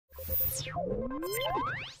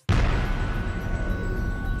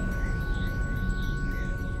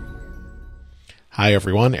Hi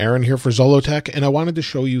everyone, Aaron here for Zollotech, and I wanted to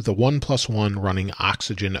show you the ONEPLUS One running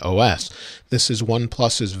Oxygen OS. This is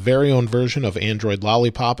OnePlus's very own version of Android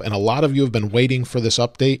Lollipop, and a lot of you have been waiting for this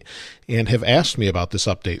update and have asked me about this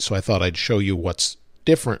update, so I thought I'd show you what's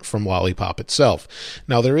different from Lollipop itself.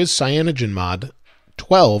 Now there is CyanogenMod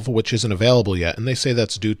 12, which isn't available yet, and they say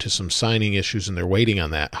that's due to some signing issues and they're waiting on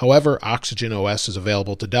that. However, Oxygen OS is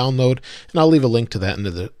available to download, and I'll leave a link to that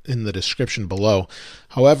in the description below.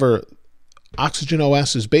 However, Oxygen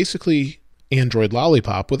OS is basically Android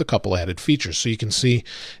Lollipop with a couple added features. So you can see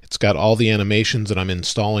it's got all the animations, and I'm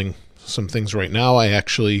installing some things right now. I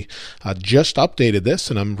actually just updated this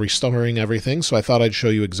and I'm restoring everything, so I thought I'd show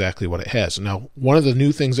you exactly what it has. Now, one of the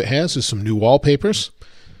new things it has is some new wallpapers,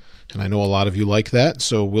 and I know a lot of you like that,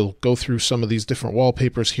 so we'll go through some of these different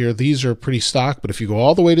wallpapers here. These are pretty stock, but if you go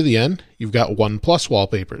all the way to the end, you've got OnePlus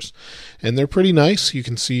wallpapers, and they're pretty nice. You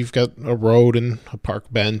can see you've got a road and a park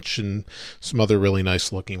bench and some other really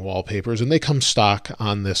nice looking wallpapers, and they come stock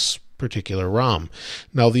on this particular ROM.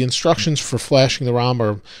 Now, the instructions for flashing the ROM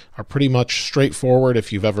are pretty much straightforward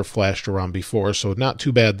if you've ever flashed a ROM before, so not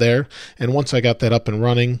too bad there. And once I got that up and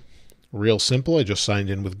running, real simple. I just signed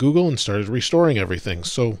in with Google and started restoring everything.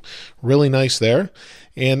 So really nice there.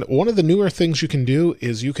 And one of the newer things you can do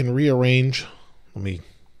is you can rearrange, let me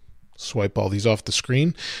swipe all these off the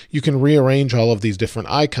screen. You can rearrange all of these different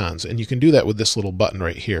icons, and you can do that with this little button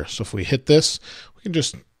right here. So if we hit this, we can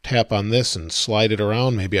just tap on this and slide it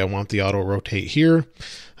around. Maybe I want the auto rotate here.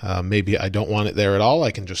 Maybe I don't want it there at all.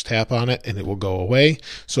 I can just tap on it and it will go away.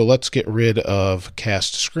 So let's get rid of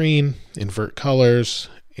cast screen, invert colors,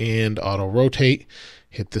 and auto rotate.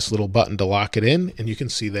 Hit this little button to lock it in, and you can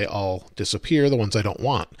see they all disappear, the ones I don't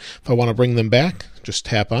want. If I want to bring them back, just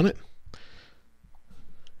tap on it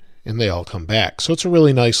and they all come back. So it's a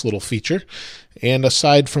really nice little feature. And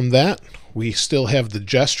aside from that, we still have the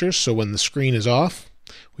gestures. So when the screen is off,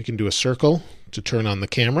 we can do a circle to turn on the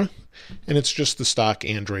camera, and it's just the stock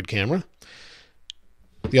Android camera.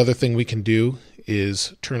 The other thing we can do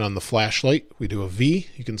is turn on the flashlight. We do a V,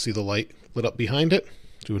 you can see the light lit up behind it.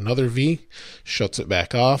 Do another V, shuts it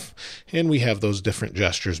back off, and we have those different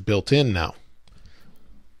gestures built in now.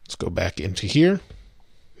 Let's go back into here.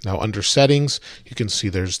 Now under settings, you can see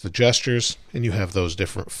there's the gestures, and you have those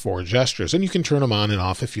different 4 gestures, and you can turn them on and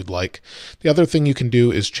off if you'd like. The other thing you can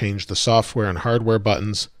do is change the software and hardware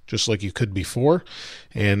buttons just like you could before,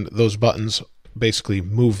 and those buttons basically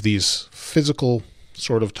move these physical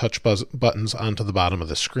sort of touch buttons onto the bottom of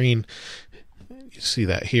the screen. You see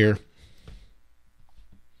that here.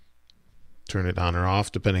 Turn it on or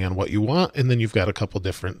off depending on what you want, and then you've got a couple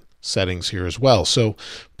different settings here as well. So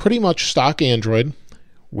pretty much stock Android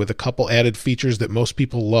with a couple added features that most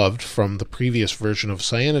people loved from the previous version of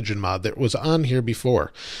CyanogenMod that was on here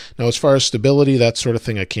before. Now, as far as stability, that sort of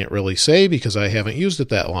thing, I can't really say because I haven't used it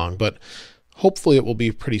that long, but hopefully it will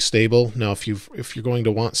be pretty stable. Now, if you're going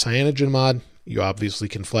to want CyanogenMod, you obviously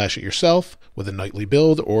can flash it yourself with a nightly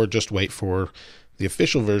build, or just wait for the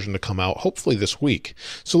official version to come out, hopefully this week.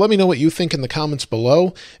 So let me know what you think in the comments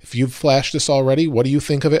below. If you've flashed this already, what do you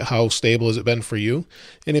think of it? How stable has it been for you?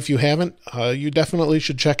 And if you haven't, you definitely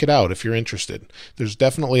should check it out if you're interested. There's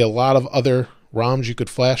definitely a lot of other ROMs you could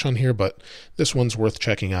flash on here, but this one's worth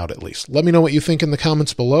checking out at least. Let me know what you think in the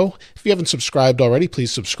comments below. If you haven't subscribed already,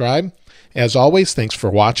 please subscribe. As always, thanks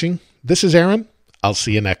for watching. This is Aaron. I'll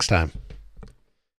see you next time.